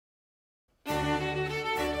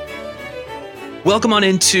Welcome on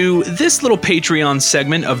into this little Patreon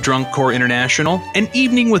segment of Drunk Core International, an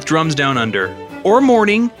evening with Drums Down Under. Or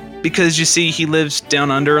morning, because you see he lives down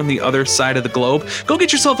under on the other side of the globe. Go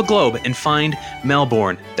get yourself a globe and find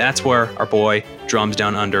Melbourne. That's where our boy Drums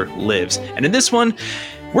Down Under lives. And in this one,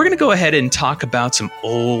 we're going to go ahead and talk about some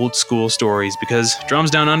old school stories because Drums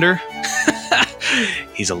Down Under,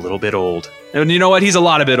 he's a little bit old. And you know what? He's a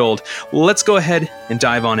lot a bit old. Let's go ahead and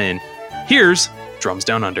dive on in. Here's Drums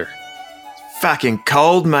Down Under. Fucking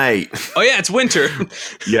cold, mate. Oh yeah, it's winter.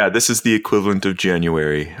 Yeah, this is the equivalent of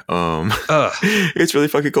January. It's really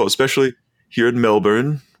fucking cold, especially here in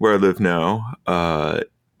Melbourne, where I live now,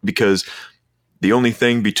 because the only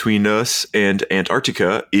thing between us and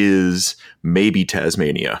Antarctica is maybe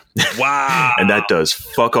Tasmania. Wow. And that does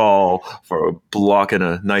fuck all for a block and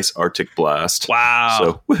a nice Arctic blast. Wow.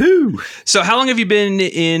 So, woohoo. So how long have you been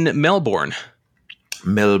in Melbourne?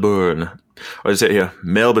 Melbourne. What is it here?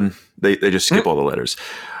 Melbourne. They just skip all the letters.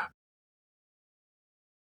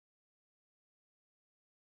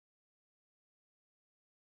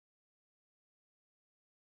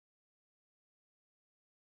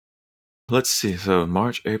 Let's see. So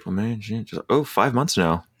March, April, May, June. 5 months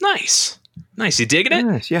now. Nice. You digging it?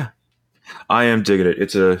 Nice, yeah. I am digging it.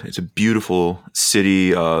 It's a beautiful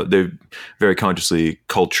city. They've very consciously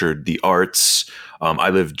cultured the arts.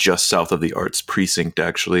 I live just south of the arts precinct,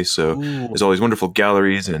 actually. So there's all these wonderful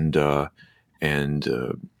galleries and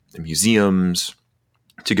museums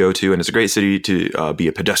to go to, and it's a great city to be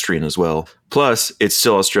a pedestrian as well. Plus, it's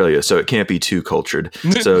still Australia, so it can't be too cultured.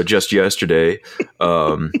 So just yesterday,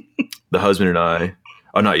 the husband and I,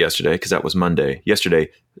 not yesterday because that was Monday.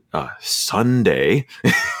 Yesterday, Sunday.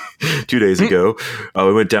 2 days ago,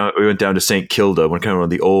 we went down to St. Kilda, one of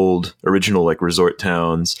the old original resort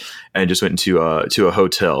towns, and just went to a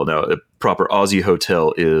hotel. Now, a proper Aussie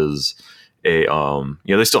hotel is a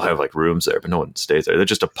they still have rooms there, but no one stays there. They're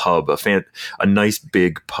just a pub, a nice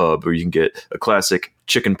big pub where you can get a classic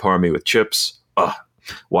chicken parmy with chips.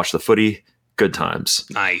 Watch the footy, good times.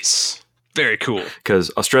 Nice. Very cool. Because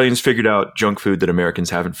Australians figured out junk food that Americans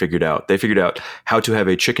haven't figured out. They figured out how to have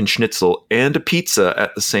a chicken schnitzel and a pizza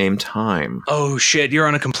at the same time. Oh, shit. You're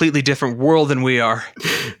on a completely different world than we are.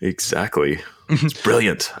 Exactly. It's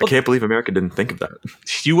brilliant. I can't believe America didn't think of that.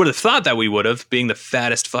 You would have thought that we would have, being the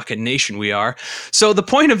fattest fucking nation we are. So the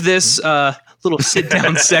point of this little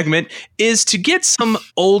sit-down segment is to get some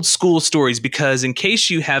old school stories, because in case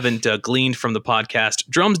you haven't gleaned from the podcast,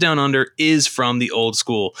 Drums Down Under is from the old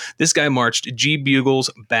school. This guy marched G Bugles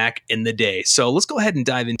back in the day. So let's go ahead and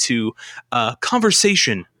dive into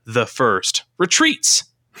conversation the first. Retreats.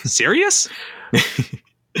 Serious?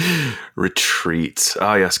 Retreats.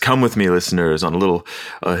 Yes. Come with me, listeners, on a little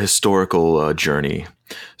historical journey.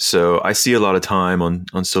 So I see a lot of time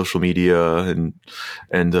on social media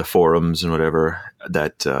and the forums and whatever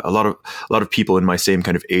that a lot of people in my same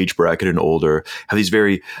kind of age bracket and older have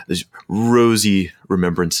these rosy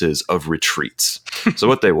remembrances of retreats. So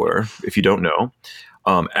what they were, if you don't know,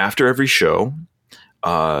 after every show,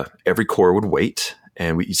 every corps would wait,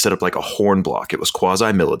 and we set up a horn block. It was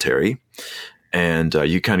quasi-military. And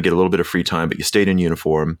you kind of get a little bit of free time, but you stayed in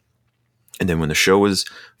uniform. And then when the show was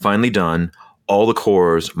finally done, all the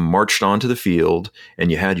corps marched onto the field, and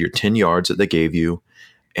you had your 10 yards that they gave you,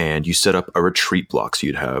 and you set up a retreat block. So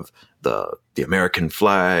you'd have the American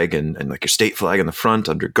flag and your state flag in the front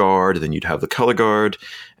under guard, and then you'd have the color guard,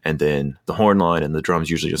 and then the horn line and the drums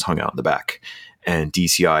usually just hung out in the back. And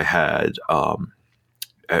DCI had,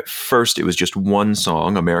 at first it was just one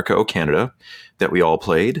song, America, O Canada, that we all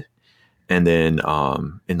played. And then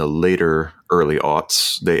in the later early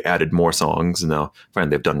aughts, they added more songs, and now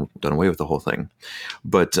finally they've done away with the whole thing.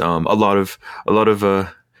 But a lot of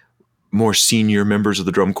more senior members of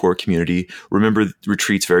the drum corps community remember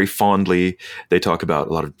retreats very fondly. They talk about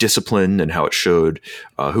a lot of discipline and how it showed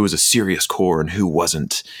who was a serious corps and who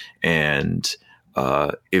wasn't. And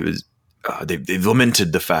it was they've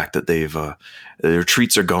lamented the fact that the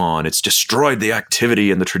retreats are gone. It's destroyed the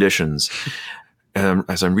activity and the traditions. And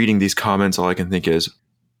as I'm reading these comments, all I can think is,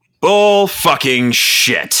 bull fucking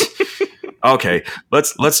shit. Okay,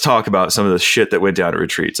 let's talk about some of the shit that went down at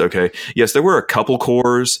retreats, okay? Yes, there were a couple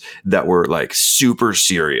corps that were super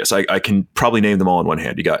serious. I can probably name them all in one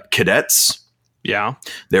hand. You got cadets. Yeah.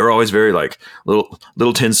 They were always very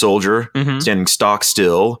little tin soldier, standing stock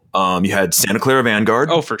still. You had Santa Clara Vanguard.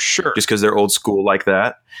 Oh, for sure. Just because they're old school like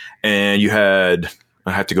that. And you had...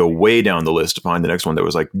 I have to go way down the list to find the next one that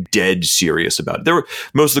was dead serious about it.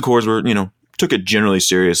 Most of the corps were, took it generally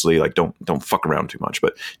seriously, don't fuck around too much,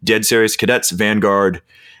 but dead serious. Cadets, Vanguard,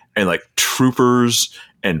 and troopers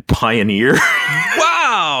and Pioneer.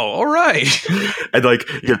 Wow. all right. And like,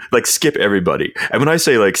 like skip everybody. And when I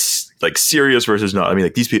say like serious versus not, I mean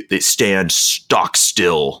like these people, they stand stock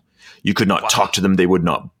still. You could not talk to them. They would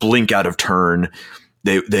not blink out of turn.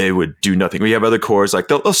 They would do nothing. We have other corps like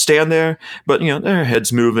they'll stand there, but their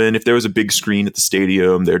heads moving. If there was a big screen at the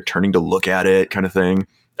stadium, they're turning to look at it, kind of thing.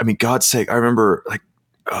 I mean, God's sake, I remember like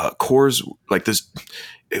corps like this.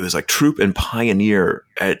 It was like Troop and Pioneer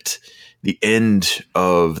at the end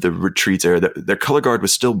of the retreats era. Their color guard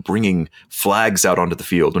was still bringing flags out onto the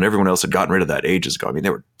field when everyone else had gotten rid of that ages ago. I mean, they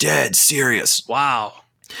were dead serious. Wow.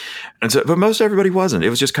 And so, but most everybody wasn't. It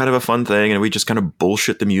was just kind of a fun thing, and we just kind of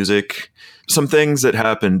bullshit the music. Some things that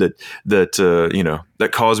happened that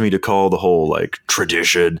caused me to call the whole like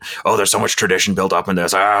tradition. Oh, there's so much tradition built up in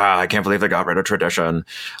this. I can't believe they got rid of tradition.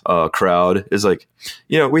 Crowd is like,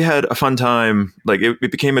 we had a fun time. Like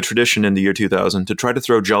it became a tradition in the year 2000 to try to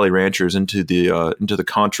throw Jolly Ranchers into the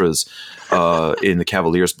Contras in the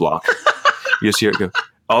Cavaliers block. You just hear it go.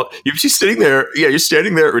 You're just sitting there. Yeah, you're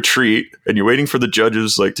standing there at retreat, and you're waiting for the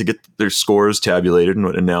judges like to get their scores tabulated and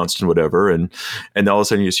announced and whatever. And all of a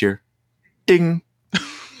sudden, you just hear, ding,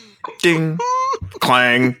 ding,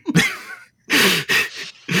 clang.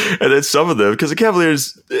 And then some of them, because the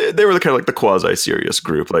Cavaliers, they were kind of like the quasi-serious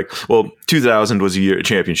group. Like, well, 2000 was a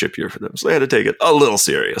championship year for them, so they had to take it a little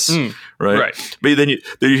serious, right? But then you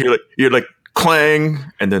hear like clang,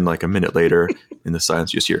 and then like a minute later, in the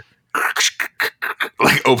silence, you just hear.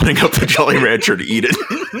 Like opening up the Jolly Rancher to eat it.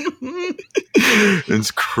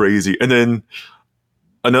 It's crazy. And then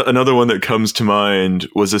another one that comes to mind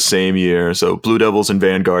was the same year. So Blue Devils and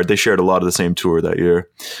Vanguard, they shared a lot of the same tour that year.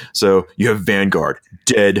 So you have Vanguard,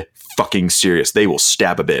 dead fucking serious. They will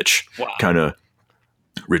stab a bitch. Wow. Kind of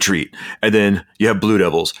retreat. And then you have Blue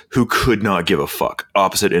Devils, who could not give a fuck.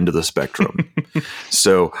 Opposite end of the spectrum.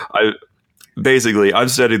 So I'm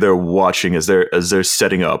standing there watching as they're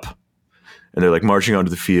setting up. And they're like marching onto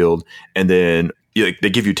the field, and then they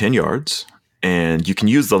give you 10 yards, and you can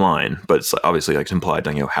use the line, but it's obviously like it's implied,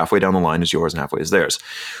 like, halfway down the line is yours and halfway is theirs.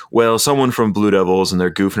 Well, someone from Blue Devils, and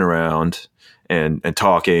they're goofing around and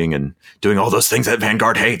talking and doing all those things that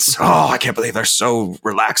Vanguard hates. Oh, I can't believe they're so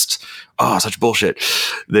relaxed. Oh, such bullshit.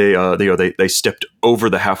 They stepped over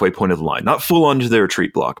the halfway point of the line, not full onto their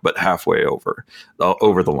retreat block, but halfway over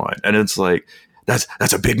the line, and it's like that's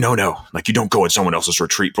a big no-no. Like you don't go in someone else's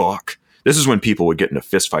retreat block. This is when people would get into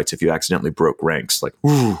fistfights if you accidentally broke ranks. Like,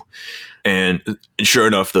 ooh. And sure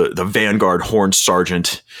enough, the Vanguard Horn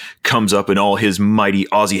Sergeant comes up in all his mighty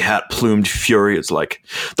Aussie hat plumed fury. It's like,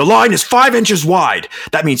 the line is 5 inches wide.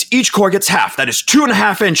 That means each corps gets half. That is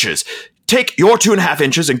 2.5 inches. Take your 2.5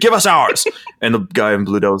 inches and give us ours. And the guy in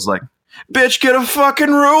Blue Devil was like, bitch, get a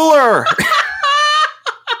fucking ruler.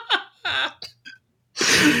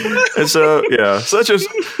 And so, yeah, so that's just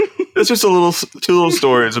two little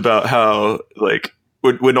stories about how, like,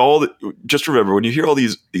 just remember when you hear all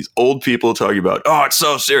these old people talking about, oh, it's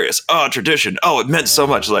so serious, oh, tradition, oh, it meant so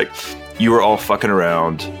much, like, you were all fucking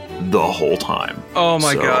around the whole time. Oh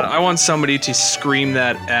my God, I want somebody to scream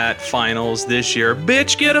that at finals this year.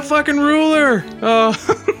 Bitch, get a fucking ruler. Oh.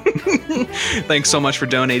 Thanks so much for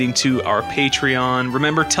donating to our Patreon.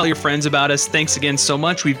 Remember, tell your friends about us. Thanks again so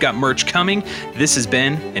much. We've got merch coming. This has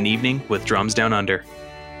been An Evening with Drums Down Under.